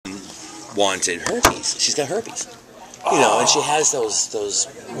wanted herpes. She's got herpes. You know, and she has those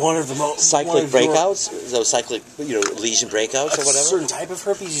one of the most cyclic breakouts, those cyclic, lesion breakouts or whatever. A certain type of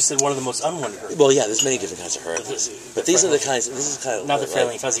herpes. You said one of the most unwanted herpes. Well, yeah, there's many different kinds of herpes, but these are the kinds. This is kind of not the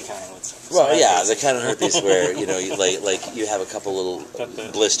fairly fuzzy kind. Well, yeah, the kind of herpes where like you have a couple little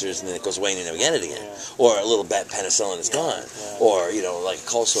blisters and then it goes away and you never get it again, or a little bad penicillin it's gone, or like a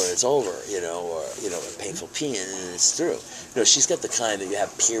cold sore and it's over, or a painful pee and it's through. She's got the kind that you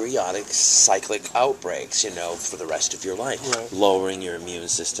have periodic cyclic outbreaks, for the rest of your life, lowering your immune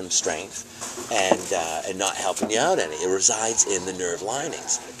system strength and not helping you out any. It resides in the nerve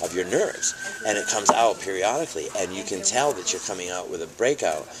linings of your nerves, and it comes out periodically, and you can tell that you're coming out with a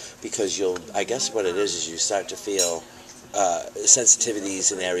breakout because I guess what it is you start to feel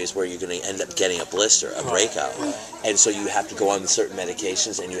sensitivities in areas where you're going to end up getting a blister, a breakout, and so you have to go on certain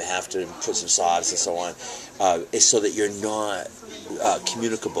medications and you have to put some salves and so on, so that you're not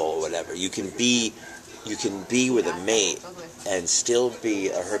communicable or whatever. You can be with a mate and still be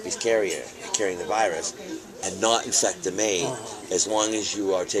a herpes carrier, carrying the virus, and not infect the mate as long as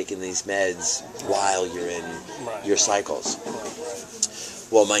you are taking these meds while you're in your cycles.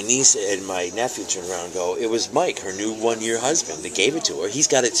 Well, my niece and my nephew turned around and go, it was Mike, her new 1-year husband, that gave it to her. He's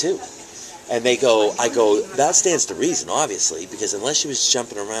got it too. And I go, that stands to reason, obviously, because unless she was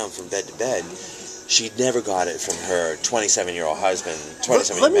jumping around from bed to bed, she never got it from her 27-year-old husband,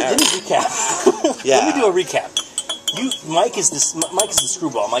 27-year marriage. Let me recap. Yeah. Let me do a recap. Mike is the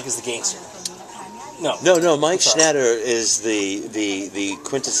screwball. Mike is the gangster. No. Mike Schnatter is the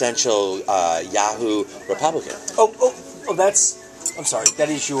quintessential Yahoo Republican. Oh, that's. I'm sorry. That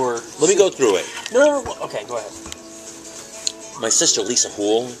is your. Let me go through it. No. Okay, go ahead. My sister Lisa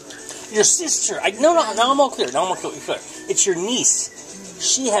Houle. Your sister. No. Now I'm all clear. Clear. It's your niece.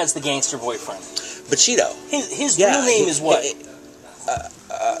 She has the gangster boyfriend. Bachito. His real name is what?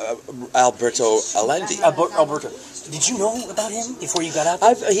 Alberto Alendi. Alberto. Did you know about him before you got out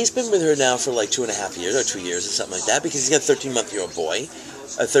there? He's been with her now for like 2.5 years or 2 years or something like that, because he's got a 13-month boy.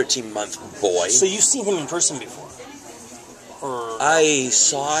 A 13-month boy. So you've seen him in person before? I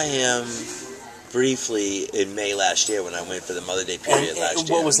saw him briefly in May last year when I went for the Mother Day period last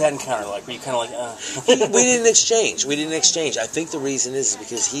year. What was that encounter like? Were you kind of like, We didn't exchange. I think the reason is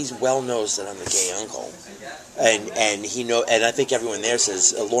because he's well knows that I'm the gay uncle. And I think everyone there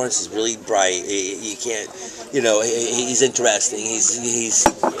says Lawrence is really bright. He can't, he's interesting. He's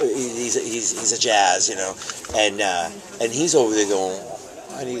a jazz, and he's over there going,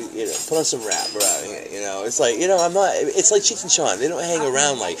 I need, put on some rap around here, It's like, I'm not. It's like Cheech and Chong. They don't hang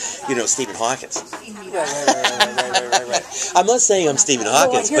around like, Stephen Hawkins. Right. I'm not saying I'm Stephen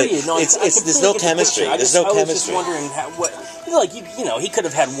Hawkins, but there's no chemistry. There's no chemistry. I was just wondering he could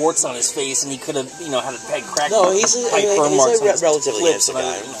have had warts on his face, and he could have, had crack. No, he's a relatively handsome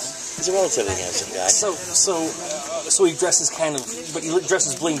guy. He's a relatively handsome guy. So he dresses but he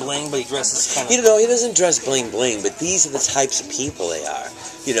dresses bling bling, but he dresses kind of. He doesn't dress bling bling, but these are the types of people they are.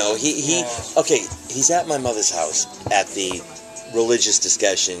 He's at my mother's house at the religious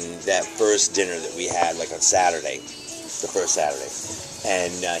discussion, that first dinner that we had, like on Saturday, the first Saturday,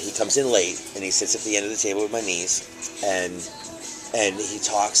 and he comes in late and he sits at the end of the table with my niece, and he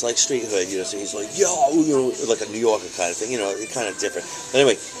talks like street hood, so he's like, like a New Yorker kind of thing, kind of different. But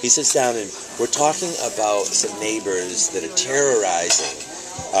anyway, he sits down and we're talking about some neighbors that are terrorizing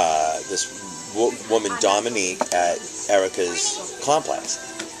this woman, Dominique, at Erica's complex.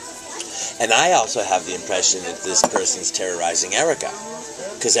 And I also have the impression that this person's terrorizing Erica.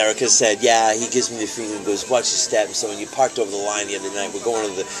 Because Erica said, he gives me the feeling and goes, watch your step. And so when you parked over the line the other night, we're going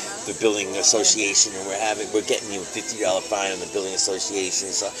to the building association and we're getting you a $50 fine on the building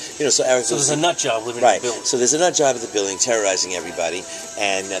association. So, so Erica. So there's a nut job living in the building. So there's a nut job at the building terrorizing everybody.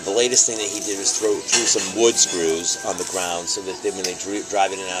 And the latest thing that he did was threw some wood screws on the ground so that when they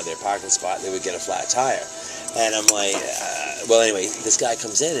drive in and out of their parking spot, they would get a flat tire. And I'm like, well, anyway, this guy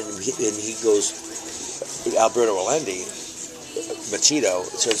comes in and he goes, Alberto Alendi, Machito,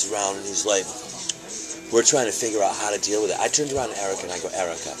 turns around and he's like, we're trying to figure out how to deal with it. I turned around to Erica and I go,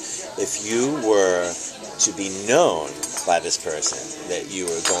 Erica, if you were to be known by this person that you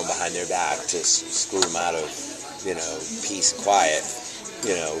were going behind their back to screw them out of, peace and quiet,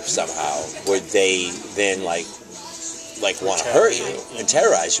 somehow, would they then like want to hurt you and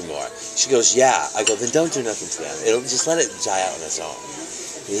terrorize you more? She goes, yeah. I go, then don't do nothing to them. It'll just let it die out on its own.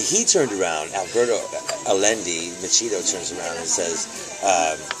 He turned around, Alberto Alendi, Machito turns around and says,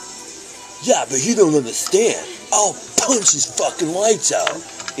 but he don't understand. I'll punch his fucking lights out.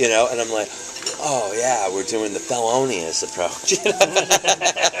 And I'm like, oh yeah, we're doing the felonious approach.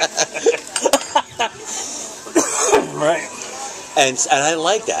 Right. And I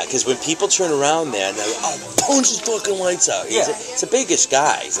like that, because when people turn around there and they're like, oh, punch his fucking lights out. He's a biggish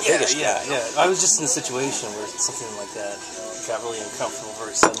guy. He's a biggish guy. Yeah. I was just in a situation where something like that got really uncomfortable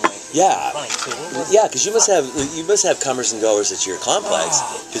very suddenly. Yeah. Funny too. Yeah, because you must have comers and goers at your complex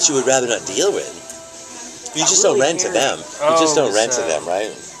that you would rather not deal with. You just don't rent to them. You just don't rent to them,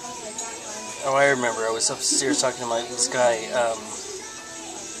 right? Oh, I remember. I was upstairs talking to this guy,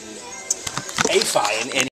 AFI, and